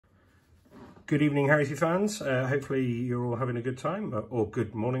Good evening, Heresy fans. Hopefully you're all having a good time, or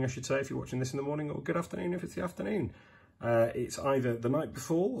good morning, I should say, if you're watching this in the morning, or good afternoon if it's the afternoon. It's either the night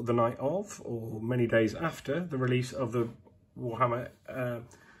before, or the night of, or many days after the release of the Warhammer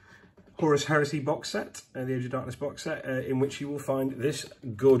Horus Heresy box set, the Age of Darkness box set, in which you will find this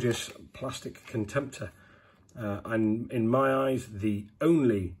gorgeous plastic contemptor. And in my eyes, the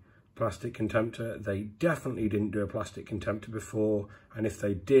only plastic contemptor. They definitely didn't do a plastic contemptor before, and if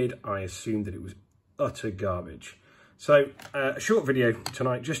they did, I assumed that it was utter garbage. So a short video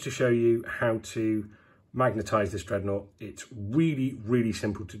tonight just to show you how to magnetize this dreadnought. It's really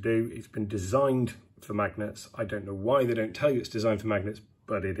simple to do. It's been designed for magnets. I don't know why they don't tell you it's designed for magnets,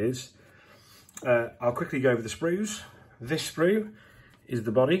 but it is. I'll quickly go over the sprues. This sprue is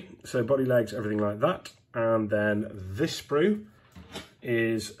the body, so body, legs, everything like that, and then this sprue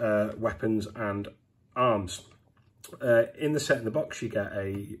is weapons and arms. In the set in the box, you get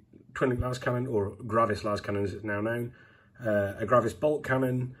a twin-link las cannon, or Gravis las cannon as it's now known, a Gravis bolt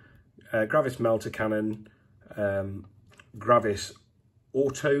cannon, Gravis melter cannon, Gravis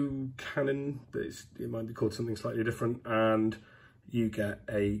auto cannon, but it might be called something slightly different, and you get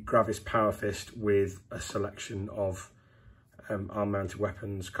a Gravis power fist with a selection of arm-mounted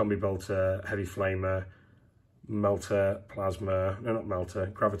weapons, combi bolter, heavy flamer, melter, plasma, no, not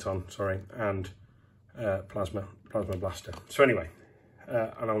melter, graviton, sorry, and plasma blaster. So anyway,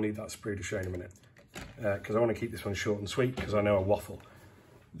 and I'll need that sprue to show in a minute, because I want to keep this one short and sweet, because I know I waffle.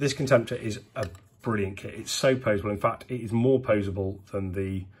 This contemptor is a brilliant kit. It's so posable. In fact, it is more posable than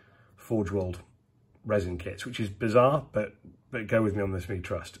the Forge World resin kits, which is bizarre, but go with me on this, me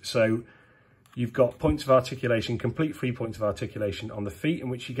trust. So you've got points of articulation, complete free points of articulation on the feet, in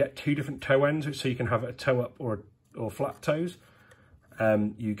which you get two different toe ends, so you can have a toe up or flat toes.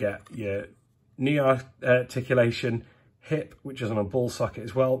 You get your knee articulation, hip, which is on a ball socket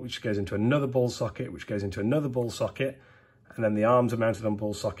as well, which goes into another ball socket, which goes into another ball socket, and then the arms are mounted on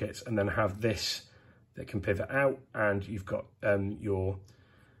ball sockets, and then have this that can pivot out, and you've got your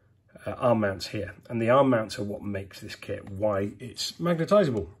arm mounts here. And the arm mounts are what makes this kit, why it's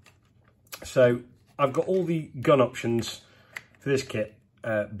magnetizable. So I've got all the gun options for this kit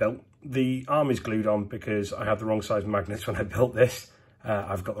built. The arm is glued on because I had the wrong size magnets when I built this.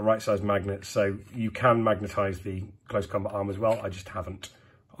 I've got the right size magnets, so you can magnetize the close combat arm as well. I just haven't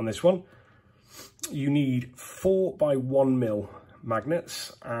on this one. You need 4x1mm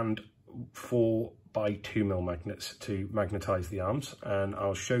magnets and 4x2mm magnets to magnetize the arms, and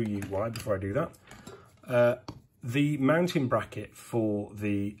I'll show you why before I do that. The mounting bracket for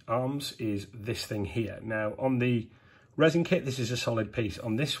the arms is this thing here. Now, on the resin kit, this is a solid piece.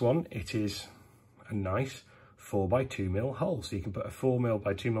 On this one, it is a nice 4x2mm hole. So you can put a 4mm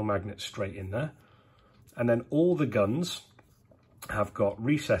by 2mm magnet straight in there. And then all the guns have got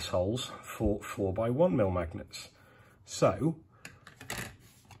recess holes for 4x1mm magnets. So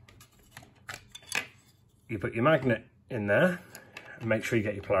you put your magnet in there and make sure you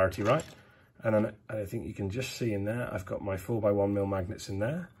get your polarity right. And then I think you can just see in there, I've got my 4x1mm magnets in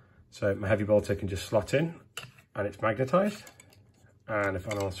there. So my heavy bolter can just slot in and it's magnetized. And if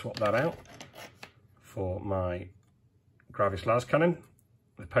I want to swap that out for my Gravis las cannon,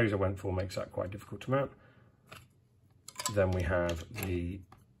 the pose I went for makes that quite difficult to mount. Then we have the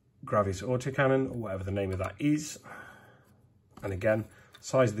Gravis autocannon, or whatever the name of that is. And again,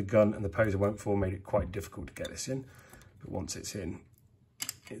 size of the gun and the pose I went for made it quite difficult to get this in. But once it's in,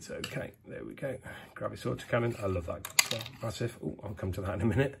 it's okay. There we go. Gravis autocannon. I love that gun as well. Massive. Oh, I'll come to that in a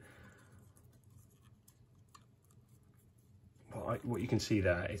minute. Well, what you can see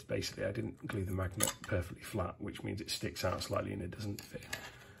there is basically I didn't glue the magnet perfectly flat, which means it sticks out slightly and it doesn't fit.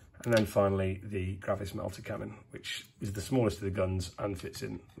 And then finally the Gravis melter cannon, which is the smallest of the guns and fits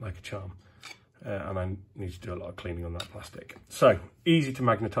in like a charm. And I need to do a lot of cleaning on that plastic. So easy to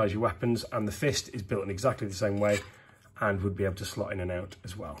magnetize your weapons, and the fist is built in exactly the same way and would be able to slot in and out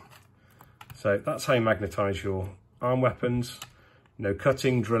as well. So that's how you magnetize your arm weapons. No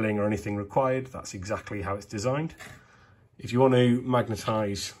cutting, drilling or anything required. That's exactly how it's designed. If you want to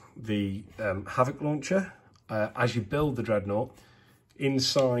magnetize the Havoc launcher, as you build the dreadnought,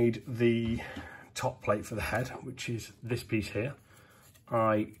 inside the top plate for the head, which is this piece here,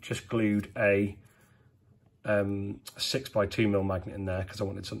 I just glued a 6x2mm magnet in there because I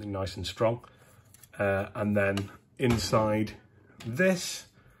wanted something nice and strong. And then inside this,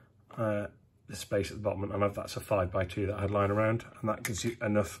 the space at the bottom, and that's a 5x2 that I had lying around, and that gives you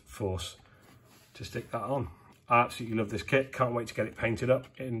enough force to stick that on. I absolutely love this kit. Can't wait to get it painted up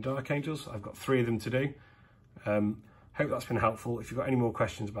in Dark Angels. I've got 3 of them to do. Hope that's been helpful. If you've got any more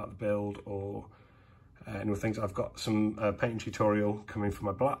questions about the build or any more things, I've got some painting tutorial coming for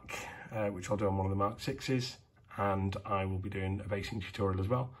my black which I'll do on one of the Mark 6s, and I will be doing a basing tutorial as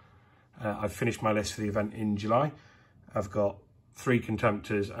well. I've finished my list for the event in July. I've got 3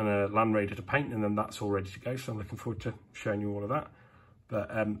 contemptors and a Land Raider to paint, and then that's all ready to go, so I'm looking forward to showing you all of that. But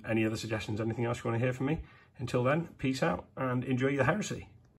any other suggestions, anything else you want to hear from me? Until then, peace out and enjoy your heresy.